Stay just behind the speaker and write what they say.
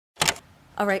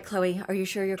All right, Chloe, are you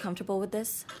sure you're comfortable with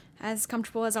this? As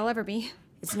comfortable as I'll ever be.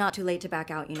 It's not too late to back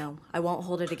out, you know. I won't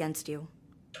hold it against you.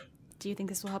 Do you think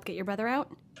this will help get your brother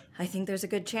out? I think there's a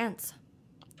good chance.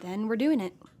 Then we're doing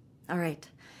it. All right.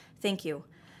 Thank you.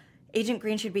 Agent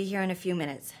Green should be here in a few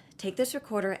minutes. Take this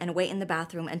recorder and wait in the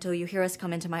bathroom until you hear us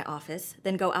come into my office,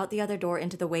 then go out the other door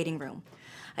into the waiting room.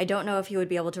 I don't know if he would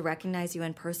be able to recognize you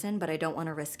in person, but I don't want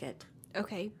to risk it.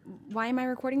 Okay, why am I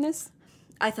recording this?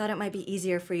 I thought it might be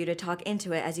easier for you to talk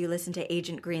into it as you listen to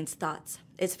Agent Green's thoughts.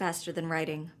 It's faster than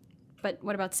writing. But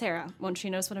what about Sarah? Won't she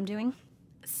notice what I'm doing?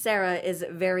 Sarah is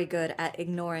very good at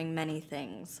ignoring many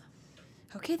things.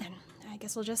 Okay then, I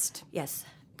guess we'll just... Yes,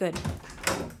 good.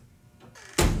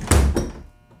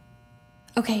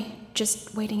 Okay,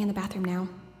 just waiting in the bathroom now.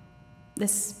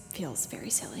 This feels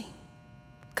very silly.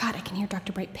 God, I can hear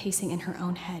Dr. Bright pacing in her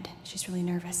own head. She's really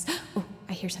nervous. Oh,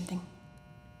 I hear something.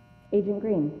 Agent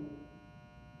Green,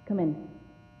 come in.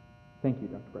 Thank you,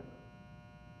 Dr. Bright.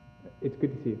 It's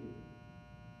good to see you.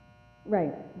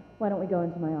 Right. Why don't we go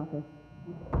into my office?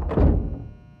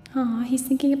 Aw, he's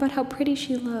thinking about how pretty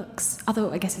she looks.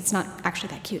 Although, I guess it's not actually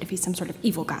that cute if he's some sort of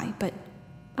evil guy, but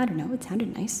I don't know, it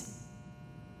sounded nice.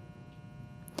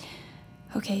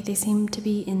 Okay, they seem to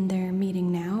be in their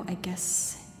meeting now. I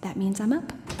guess that means I'm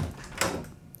up.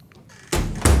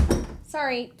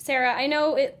 Sorry, Sarah, I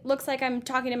know it looks like I'm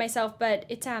talking to myself, but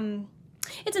it's an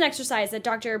exercise that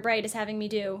Dr. Bright is having me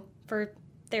do for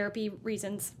therapy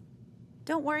reasons.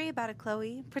 Don't worry about it,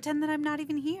 Chloe. Pretend that I'm not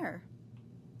even here.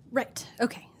 Right,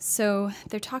 okay. So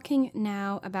they're talking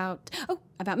now about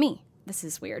me. This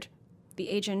is weird. The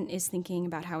agent is thinking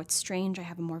about how it's strange I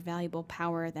have a more valuable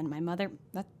power than my mother.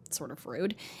 That's sort of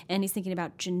rude. And he's thinking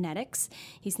about genetics.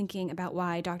 He's thinking about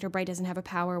why Dr. Bright doesn't have a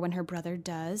power when her brother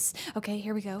does. Okay,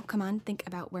 here we go. Come on, think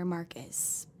about where Mark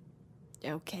is.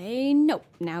 Okay, nope.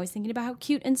 Now he's thinking about how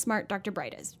cute and smart Dr.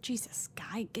 Bright is. Jesus,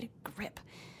 guy, get a grip.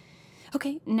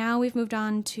 Okay, now we've moved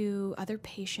on to other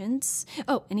patients.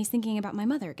 Oh, and he's thinking about my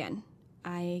mother again.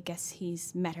 I guess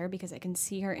he's met her because I can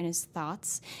see her in his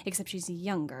thoughts, except she's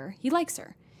younger. He likes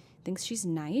her, thinks she's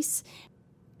nice.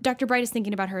 Dr. Bright is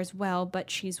thinking about her as well,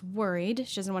 but she's worried.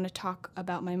 She doesn't want to talk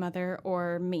about my mother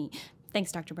or me.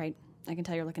 Thanks, Dr. Bright. I can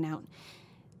tell you're looking out.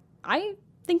 I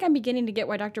think I'm beginning to get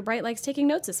why Dr. Bright likes taking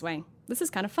notes this way. This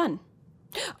is kind of fun.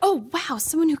 Oh, wow,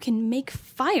 someone who can make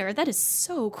fire. That is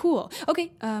so cool.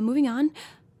 Okay, moving on.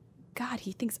 God,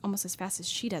 he thinks almost as fast as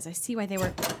she does. I see why they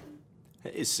were...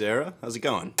 Hey, Sarah. How's it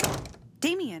going?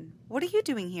 Damien, what are you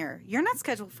doing here? You're not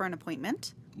scheduled for an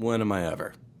appointment. When am I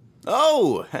ever?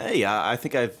 Oh, hey, I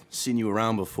think I've seen you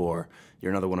around before.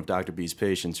 You're another one of Dr. B's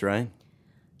patients, right?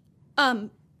 Well,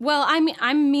 I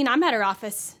mean, I'm at her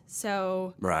office,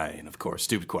 so... Right, of course.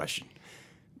 Stupid question.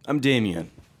 I'm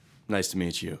Damien. Nice to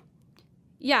meet you.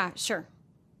 Yeah, sure.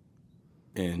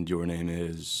 And your name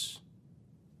is...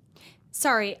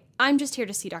 Sorry, I'm just here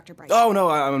to see Dr. Bright. Oh, no,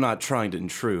 I'm not trying to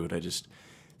intrude. I just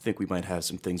think we might have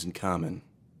some things in common.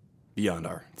 Beyond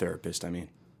our therapist, I mean.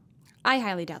 I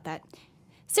highly doubt that.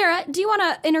 Sarah, do you want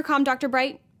to intercom Dr.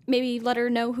 Bright? Maybe let her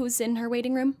know who's in her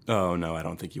waiting room? Oh, no, I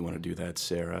don't think you want to do that,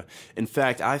 Sarah. In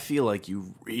fact, I feel like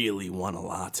you really want a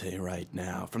latte right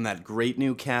now. From that great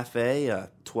new cafe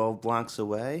 12 blocks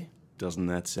away. Doesn't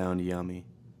that sound yummy?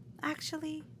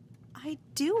 Actually, I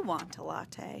do want a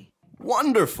latte.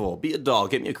 Wonderful! Be a doll.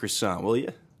 Get me a croissant, will you?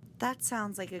 That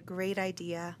sounds like a great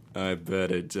idea. I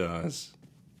bet it does.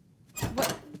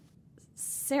 What?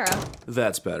 Sarah?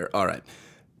 That's better. All right.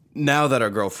 Now that our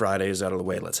Girl Friday is out of the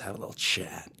way, let's have a little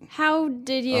chat. How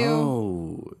did you...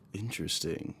 Oh,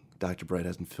 interesting. Dr. Bright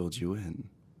hasn't filled you in.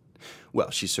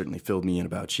 Well, she certainly filled me in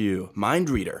about you. Mind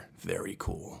reader. Very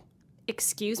cool.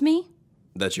 Excuse me?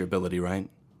 That's your ability, right?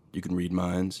 You can read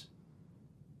minds.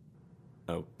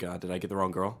 Oh, God, did I get the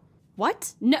wrong girl?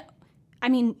 What? No. I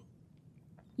mean,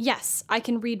 yes, I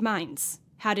can read minds.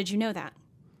 How did you know that?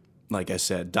 Like I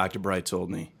said, Dr. Bright told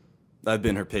me. I've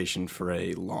been her patient for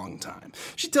a long time.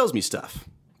 She tells me stuff.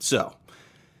 So,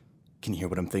 can you hear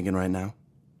what I'm thinking right now?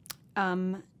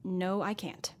 No, I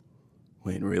can't.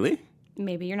 Wait, really?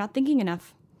 Maybe you're not thinking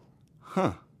enough.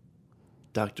 Huh.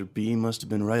 Dr. B must have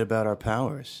been right about our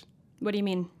powers. What do you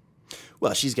mean?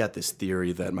 Well, she's got this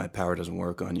theory that my power doesn't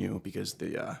work on you because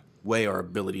the way our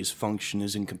abilities function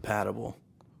is incompatible.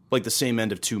 Like the same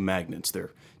end of two magnets.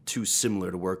 They're too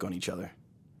similar to work on each other.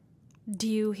 Do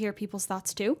you hear people's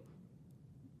thoughts too?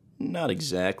 Not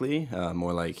exactly.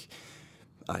 More like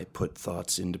I put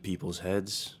thoughts into people's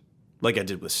heads. Like I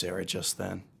did with Sarah just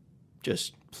then.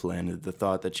 Just planted the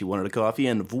thought that she wanted a coffee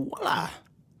and voila!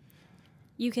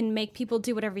 You can make people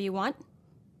do whatever you want?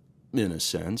 In a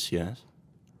sense, yes.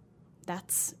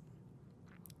 That's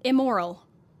immoral.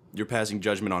 You're passing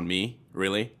judgment on me?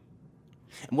 Really?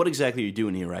 And what exactly are you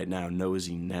doing here right now,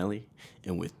 Nosy Nelly?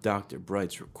 And with Dr.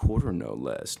 Bright's recorder, no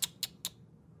less.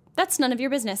 That's none of your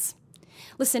business.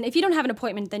 Listen, if you don't have an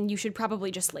appointment, then you should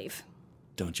probably just leave.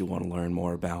 Don't you want to learn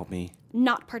more about me?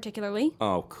 Not particularly.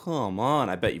 Oh, come on.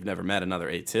 I bet you've never met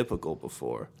another atypical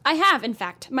before. I have, in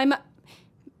fact.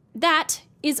 That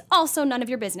is also none of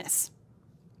your business.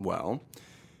 Well,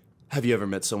 have you ever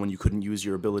met someone you couldn't use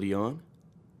your ability on?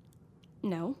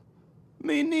 No.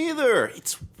 Me neither.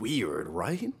 It's weird,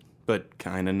 right? But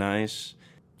kinda nice.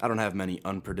 I don't have many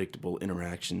unpredictable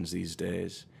interactions these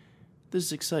days. This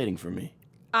is exciting for me.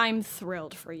 I'm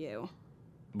thrilled for you.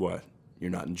 What? You're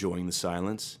not enjoying the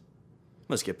silence?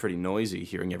 Must get pretty noisy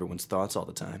hearing everyone's thoughts all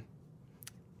the time.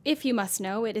 If you must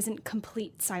know, it isn't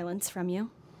complete silence from you.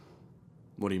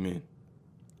 What do you mean?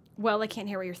 Well, I can't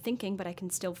hear what you're thinking, but I can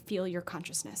still feel your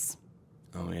consciousness.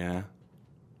 Oh, yeah?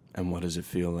 And what does it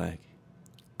feel like?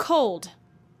 Cold.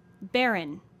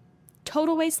 Barren.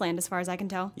 Total wasteland, as far as I can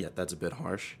tell. Yeah, that's a bit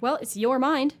harsh. Well, it's your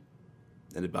mind.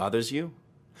 And it bothers you?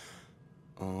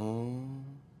 Oh,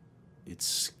 it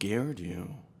scared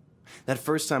you. That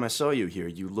first time I saw you here,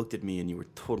 you looked at me and you were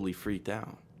totally freaked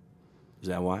out. Is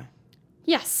that why?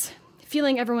 Yes.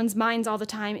 Feeling everyone's minds all the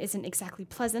time isn't exactly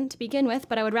pleasant to begin with,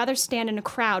 but I would rather stand in a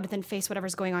crowd than face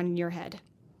whatever's going on in your head.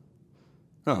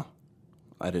 Oh,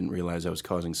 I didn't realize I was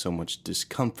causing so much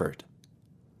discomfort.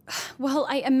 Well,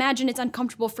 I imagine it's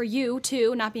uncomfortable for you,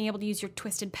 too, not being able to use your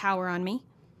twisted power on me.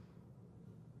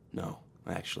 No,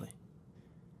 actually.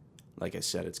 Like I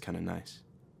said, it's kind of nice.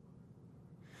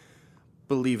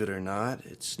 Believe it or not,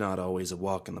 it's not always a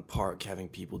walk in the park having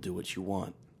people do what you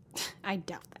want. I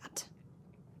doubt that.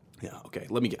 Yeah, okay,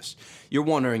 let me guess. You're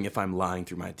wondering if I'm lying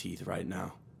through my teeth right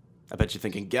now. I bet you're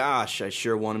thinking, gosh, I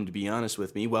sure want him to be honest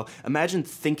with me. Well, imagine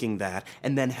thinking that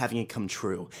and then having it come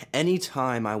true.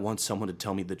 Anytime I want someone to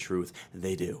tell me the truth,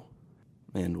 they do.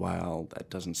 And while that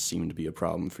doesn't seem to be a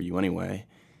problem for you anyway,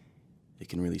 it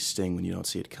can really sting when you don't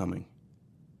see it coming.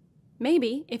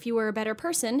 Maybe, if you were a better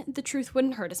person, the truth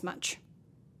wouldn't hurt as much.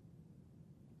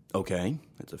 Okay,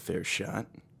 that's a fair shot.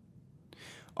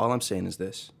 All I'm saying is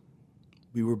this.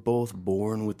 We were both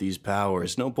born with these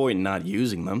powers. No point in not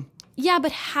using them. Yeah,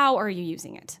 but how are you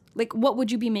using it? Like, what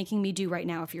would you be making me do right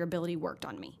now if your ability worked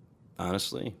on me?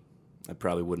 Honestly, I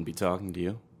probably wouldn't be talking to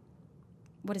you.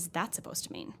 What is that supposed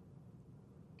to mean?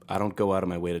 I don't go out of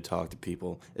my way to talk to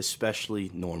people, especially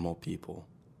normal people.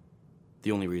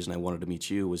 The only reason I wanted to meet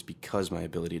you was because my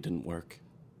ability didn't work.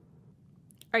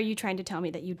 Are you trying to tell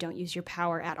me that you don't use your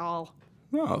power at all?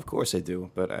 No, of course I do,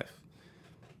 but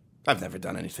I've never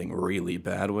done anything really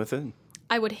bad with it.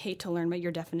 I would hate to learn what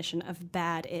your definition of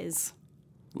bad is.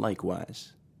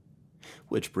 Likewise.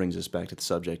 Which brings us back to the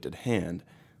subject at hand.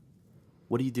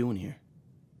 What are you doing here?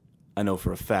 I know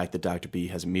for a fact that Dr. B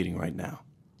has a meeting right now.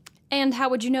 And how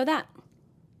would you know that?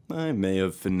 I may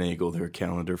have finagled her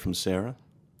calendar from Sarah.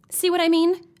 See what I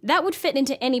mean? That would fit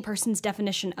into any person's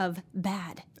definition of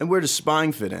bad. And where does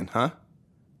spying fit in, huh?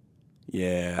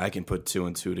 Yeah, I can put two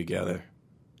and two together.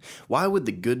 Why would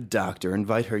the good doctor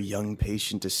invite her young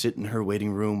patient to sit in her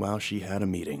waiting room while she had a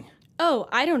meeting? Oh,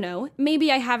 I don't know.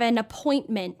 Maybe I have an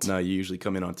appointment. No, you usually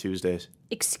come in on Tuesdays.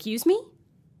 Excuse me?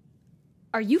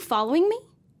 Are you following me?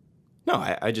 No,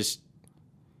 I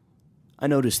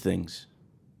notice things.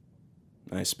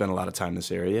 I spend a lot of time in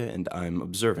this area, and I'm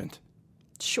observant.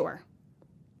 Sure.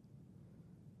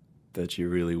 Bet you're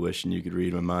really wishing you could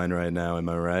read my mind right now, am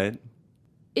I right?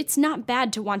 It's not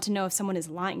bad to want to know if someone is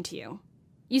lying to you.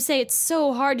 You say it's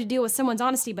so hard to deal with someone's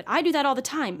honesty, but I do that all the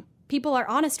time. People are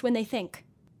honest when they think.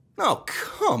 Oh,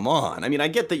 come on. I mean, I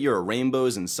get that you're a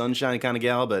rainbows and sunshine kind of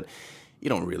gal, but you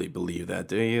don't really believe that,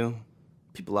 do you?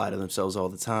 People lie to themselves all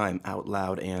the time, out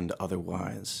loud and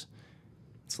otherwise.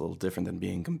 It's a little different than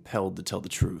being compelled to tell the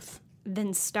truth.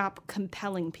 Then stop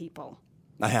compelling people.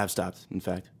 I have stopped, in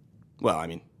fact. Well, I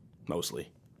mean,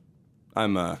 mostly.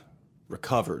 I'm,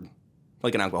 recovered,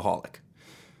 like an alcoholic.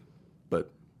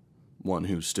 But one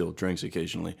who still drinks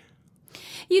occasionally.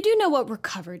 You do know what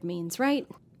recovered means, right?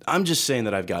 I'm just saying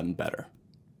that I've gotten better.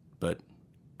 But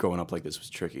growing up like this was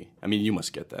tricky. I mean, you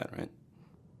must get that, right?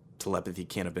 Telepathy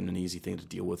can't have been an easy thing to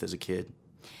deal with as a kid.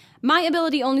 My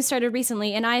ability only started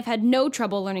recently, and I've had no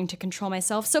trouble learning to control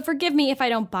myself, so forgive me if I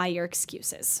don't buy your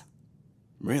excuses.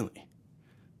 Really?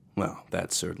 Well,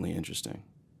 that's certainly interesting.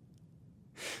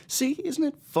 See, isn't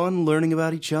it fun learning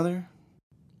about each other?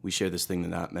 We share this thing that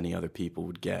not many other people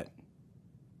would get.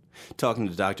 Talking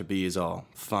to Dr. B is all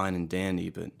fine and dandy,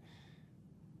 but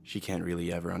she can't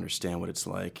really ever understand what it's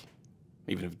like,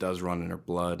 even if it does run in her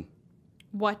blood.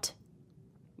 What?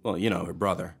 Well, you know, her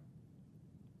brother.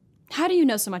 How do you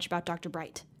know so much about Dr.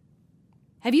 Bright?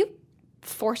 Have you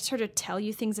forced her to tell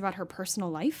you things about her personal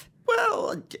life?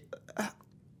 Well,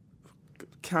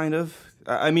 kind of.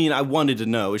 I mean, I wanted to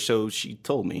know, so she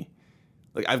told me.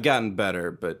 Like, I've gotten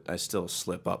better, but I still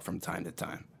slip up from time to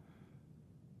time.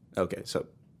 Okay, so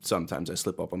sometimes I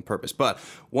slip up on purpose. But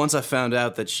once I found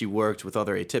out that she worked with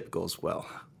other atypicals, well,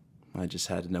 I just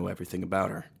had to know everything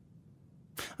about her.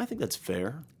 I think that's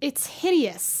fair. It's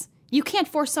hideous. You can't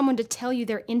force someone to tell you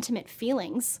their intimate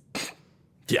feelings.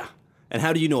 Yeah. And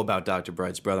how do you know about Dr.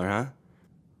 Bright's brother, huh?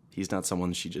 He's not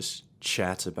someone she just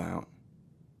chats about.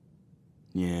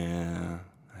 Yeah,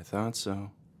 I thought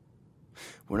so.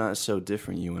 We're not so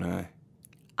different, you and I.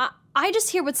 I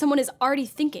just hear what someone is already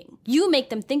thinking. You make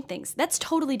them think things. That's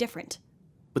totally different.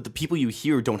 But the people you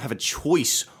hear don't have a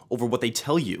choice over what they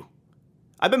tell you.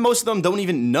 I bet most of them don't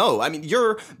even know. I mean,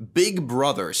 you're big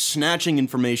brother snatching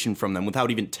information from them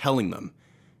without even telling them.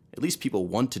 At least people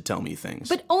want to tell me things.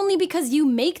 But only because you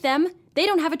make them. They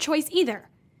don't have a choice either.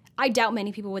 I doubt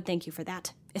many people would thank you for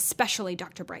that, especially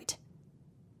Dr. Bright.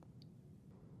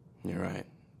 You're right.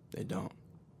 They don't.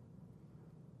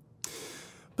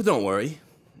 But don't worry.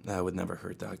 That would never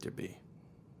hurt Dr. B.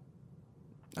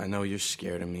 I know you're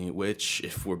scared of me, which,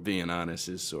 if we're being honest,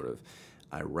 is sort of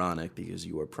ironic because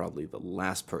you are probably the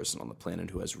last person on the planet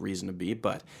who has reason to be,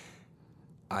 but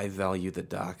I value the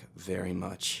doc very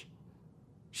much.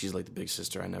 She's like the big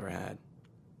sister I never had.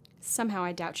 Somehow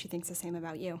I doubt she thinks the same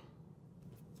about you.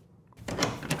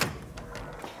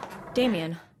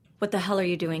 Damien, what the hell are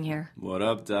you doing here? What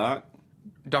up, Doc?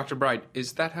 Dr. Bright,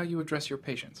 is that how you address your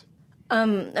patients?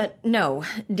 No.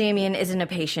 Damien isn't a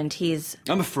patient. He's...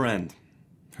 I'm a friend.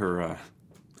 Her,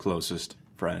 closest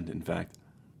friend, in fact.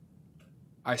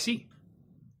 I see.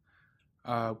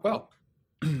 Well,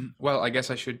 I guess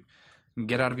I should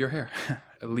get out of your hair.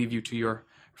 Leave you to your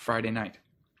Friday night.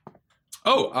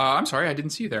 Oh, I'm sorry, I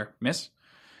didn't see you there, miss.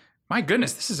 My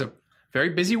goodness, this is a very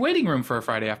busy waiting room for a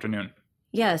Friday afternoon.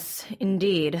 Yes,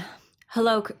 indeed.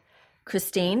 Hello,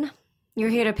 Christine. You're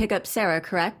here to pick up Sarah,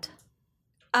 correct?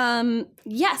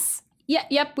 Yes.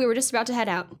 Yep, we were just about to head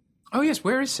out. Oh, yes,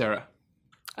 where is Sarah?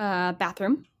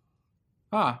 Bathroom.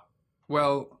 Ah,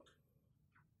 well,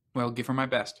 give her my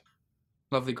best.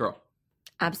 Lovely girl.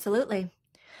 Absolutely.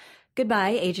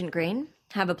 Goodbye, Agent Green.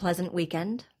 Have a pleasant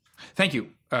weekend. Thank you,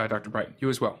 Dr. Bright. You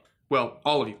as well. Well,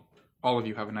 all of you. All of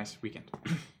you have a nice weekend.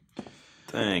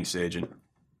 Thanks, Agent.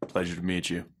 Pleasure to meet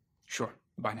you. Sure.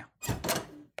 Bye now.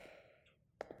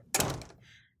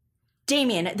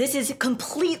 Damien, this is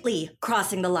completely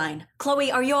crossing the line.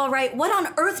 Chloe, are you all right? What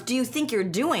on earth do you think you're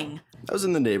doing? I was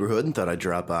in the neighborhood and thought I'd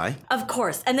drop by. Of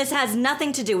course, and this has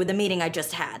nothing to do with the meeting I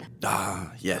just had.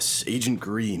 Ah, yes, Agent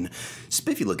Green.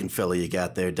 Spiffy-looking fella you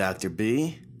got there, Dr.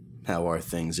 B. How are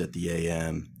things at the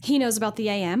AM? He knows about the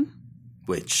AM.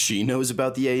 Wait, she knows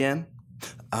about the AM?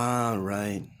 Ah,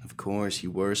 right. Of course,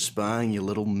 you were spying, you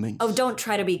little minx. Oh, don't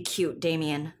try to be cute,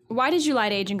 Damien. Why did you lie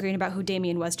to Agent Green about who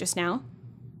Damien was just now?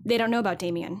 They don't know about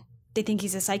Damien. They think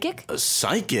he's a psychic? A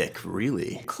psychic,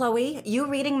 really? Chloe, you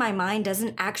reading my mind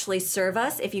doesn't actually serve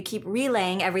us if you keep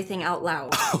relaying everything out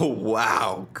loud. Oh,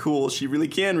 wow. Cool, she really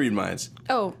can read minds.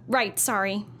 Oh, right,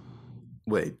 sorry.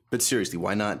 Wait, but seriously,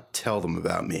 why not tell them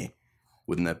about me?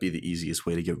 Wouldn't that be the easiest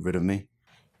way to get rid of me?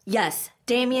 Yes,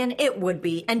 Damien, it would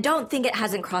be. And don't think it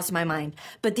hasn't crossed my mind.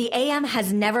 But the AM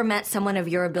has never met someone of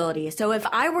your ability. So if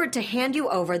I were to hand you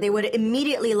over, they would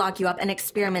immediately lock you up and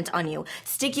experiment on you.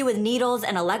 Stick you with needles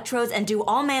and electrodes and do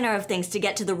all manner of things to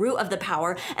get to the root of the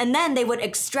power. And then they would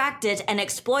extract it and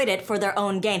exploit it for their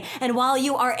own gain. And while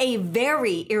you are a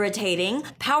very irritating,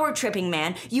 power-tripping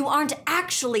man, you aren't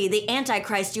actually the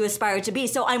Antichrist you aspire to be.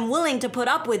 So I'm willing to put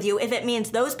up with you if it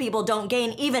means those people don't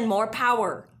gain even more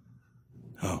power.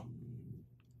 Oh.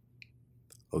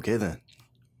 Okay then.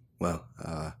 Well,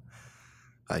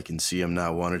 I can see I'm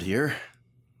not wanted here.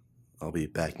 I'll be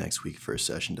back next week for a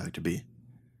session, Dr. B.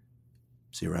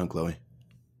 See you around, Chloe.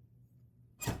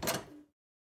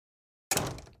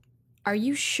 Are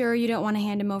you sure you don't want to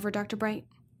hand him over, Dr. Bright?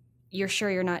 You're sure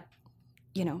you're not,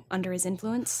 under his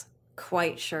influence?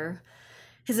 Quite sure.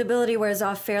 His ability wears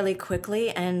off fairly quickly,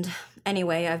 and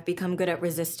anyway, I've become good at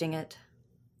resisting it.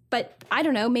 But, I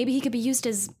don't know, maybe he could be used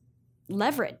as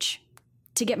leverage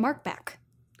to get Mark back.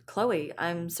 Chloe,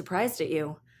 I'm surprised at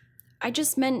you. I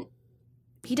just meant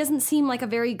he doesn't seem like a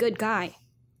very good guy.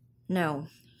 No,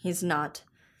 he's not.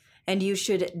 And you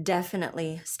should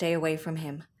definitely stay away from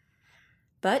him.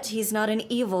 But he's not an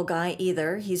evil guy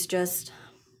either. He's just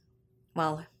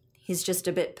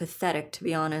a bit pathetic, to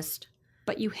be honest.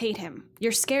 But you hate him.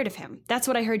 You're scared of him. That's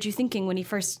what I heard you thinking when he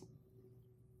first...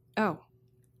 Oh.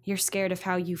 You're scared of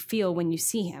how you feel when you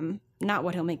see him, not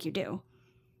what he'll make you do.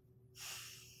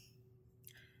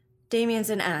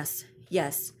 Damien's an ass,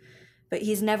 yes, but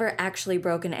he's never actually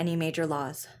broken any major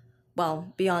laws.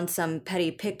 Well, beyond some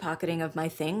petty pickpocketing of my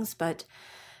things, but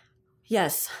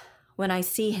yes, when I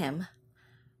see him,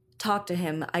 talk to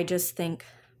him, I just think,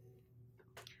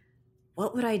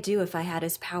 what would I do if I had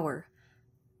his power?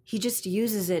 He just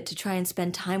uses it to try and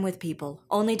spend time with people,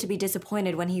 only to be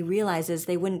disappointed when he realizes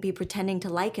they wouldn't be pretending to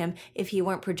like him if he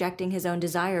weren't projecting his own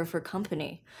desire for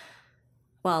company.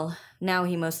 Well, now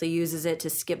he mostly uses it to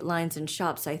skip lines in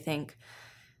shops, I think.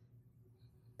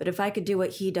 But if I could do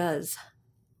what he does,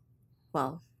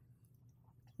 well,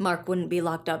 Mark wouldn't be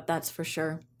locked up, that's for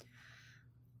sure.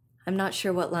 I'm not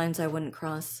sure what lines I wouldn't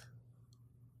cross.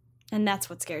 And that's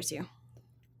what scares you.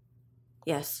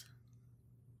 Yes.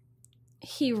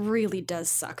 He really does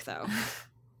suck, though.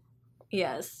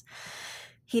 Yes,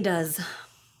 he does.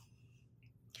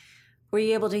 Were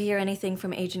you able to hear anything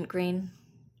from Agent Green?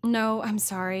 No, I'm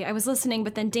sorry. I was listening,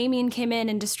 but then Damien came in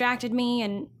and distracted me,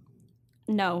 and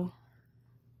no.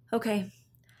 Okay.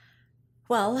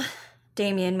 Well,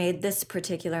 Damien made this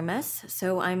particular mess,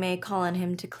 so I may call on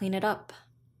him to clean it up.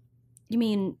 You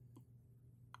mean,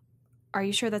 are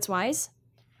you sure that's wise?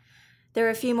 There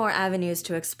are a few more avenues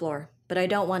to explore, but I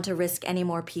don't want to risk any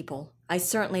more people. I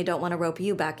certainly don't want to rope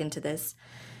you back into this.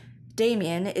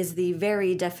 Damien is the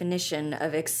very definition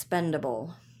of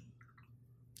expendable.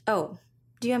 Oh,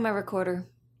 do you have my recorder?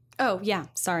 Oh, yeah,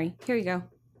 sorry. Here you go.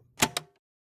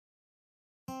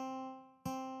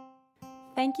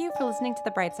 Thank you for listening to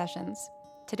The Bright Sessions.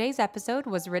 Today's episode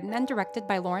was written and directed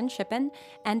by Lauren Shippen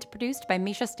and produced by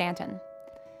Misha Stanton.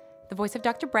 The voice of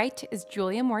Dr. Bright is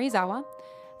Julia Morizawa.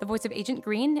 The voice of Agent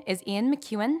Green is Ian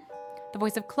McEwen. The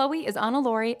voice of Chloe is Anna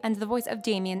Laurie, and the voice of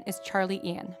Damien is Charlie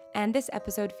Ian. And this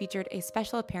episode featured a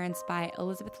special appearance by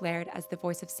Elizabeth Laird as the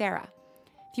voice of Sarah.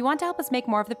 If you want to help us make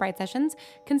more of The Bright Sessions,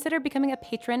 consider becoming a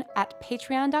patron at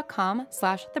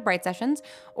patreon.com/thebrightsessions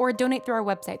or donate through our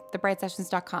website,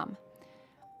 thebrightsessions.com.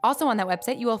 Also on that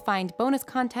website, you will find bonus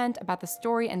content about the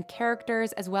story and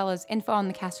characters, as well as info on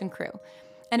the cast and crew.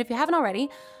 And if you haven't already,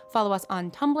 follow us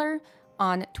on Tumblr,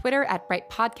 on Twitter at Bright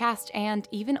Podcast, and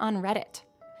even on Reddit.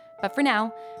 But for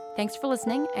now, thanks for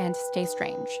listening and stay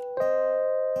strange.